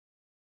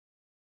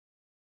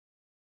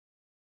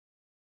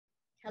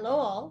Hello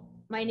all,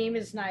 my name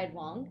is Nayad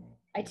Wong.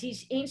 I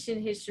teach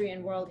ancient history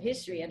and world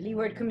history at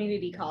Leeward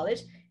Community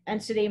College,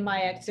 and today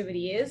my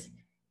activity is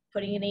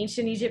putting an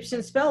ancient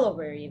Egyptian spell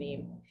over your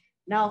name.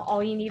 Now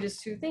all you need is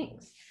two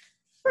things.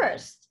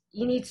 First,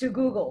 you need to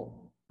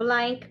Google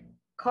blank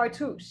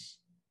cartouche.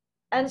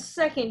 And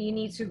second, you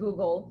need to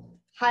Google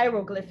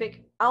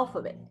hieroglyphic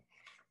alphabet.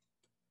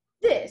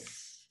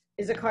 This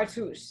is a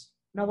cartouche.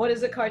 Now what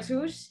is a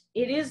cartouche?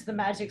 It is the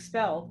magic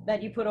spell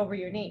that you put over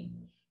your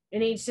name.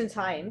 In ancient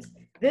times,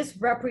 this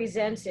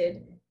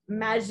represented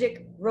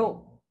magic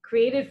rope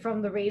created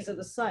from the rays of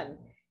the sun.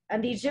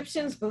 And the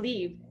Egyptians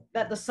believed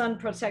that the sun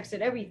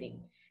protected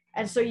everything.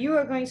 And so you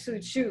are going to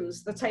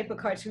choose the type of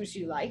cartouche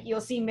you like.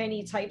 You'll see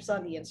many types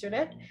on the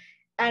internet,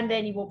 and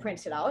then you will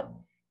print it out.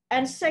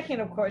 And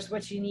second, of course,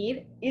 what you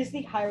need is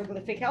the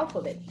hieroglyphic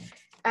alphabet.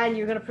 And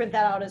you're going to print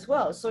that out as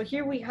well. So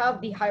here we have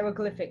the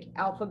hieroglyphic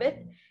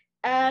alphabet.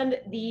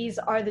 And these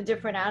are the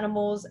different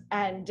animals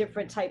and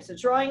different types of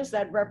drawings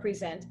that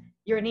represent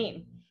your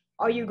name.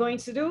 All you're going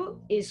to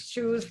do is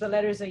choose the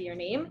letters of your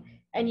name,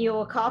 and you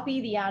will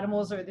copy the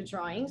animals or the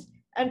drawings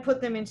and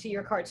put them into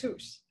your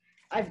cartouche.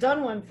 I've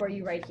done one for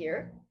you right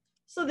here.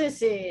 So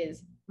this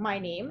is my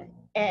name,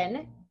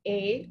 N-A-I-A-D.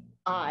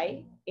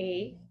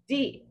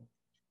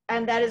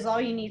 And that is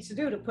all you need to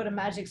do to put a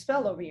magic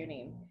spell over your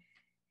name.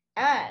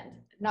 And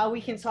now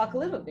we can talk a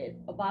little bit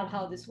about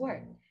how this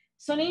worked.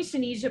 So in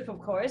ancient Egypt, of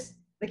course,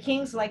 the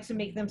kings like to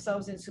make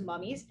themselves into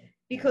mummies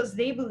because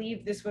they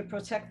believed this would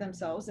protect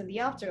themselves in the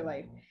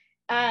afterlife.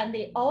 And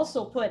they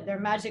also put their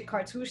magic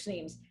cartouche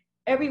names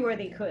everywhere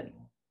they could,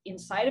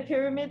 inside of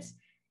pyramids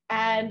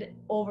and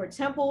over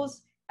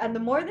temples. And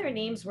the more their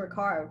names were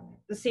carved,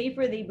 the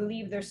safer they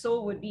believed their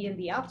soul would be in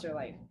the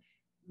afterlife.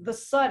 The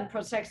sun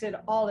protected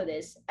all of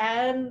this,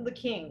 and the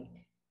king,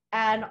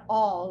 and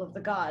all of the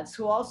gods,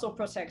 who also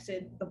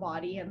protected the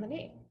body and the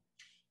name.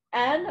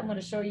 And I'm going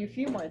to show you a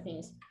few more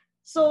things.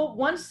 So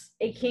once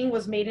a king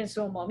was made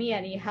into a mummy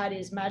and he had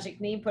his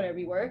magic name put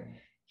everywhere,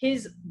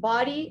 his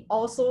body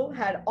also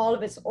had all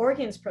of its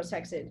organs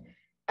protected.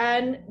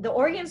 And the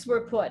organs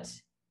were put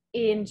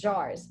in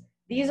jars.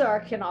 These are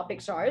canopic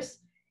jars,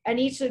 and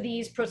each of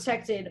these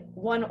protected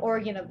one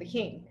organ of the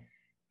king.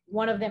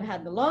 One of them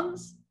had the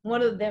lungs,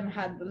 one of them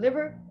had the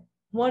liver,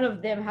 one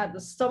of them had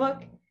the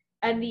stomach,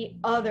 and the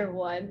other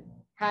one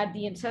had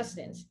the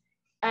intestines.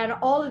 And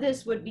all of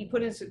this would be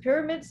put into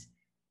pyramids.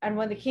 And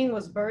when the king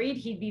was buried,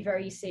 he'd be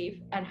very safe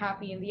and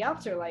happy in the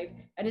afterlife.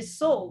 And his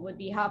soul would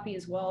be happy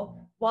as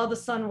well while the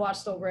sun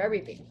watched over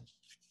everything.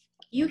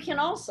 You can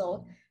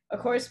also, of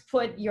course,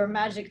 put your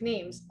magic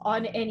names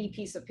on any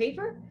piece of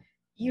paper,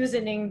 use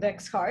an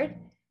index card.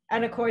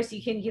 And of course,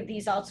 you can give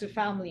these out to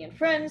family and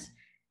friends,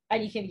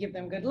 and you can give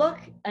them good luck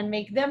and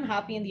make them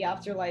happy in the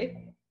afterlife,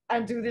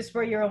 and do this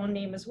for your own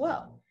name as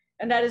well.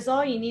 And that is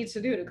all you need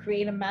to do to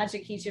create a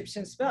magic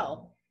Egyptian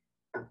spell.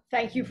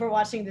 Thank you for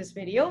watching this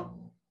video.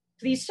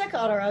 Please check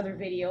out our other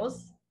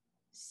videos.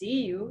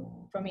 See you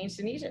from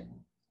ancient Egypt.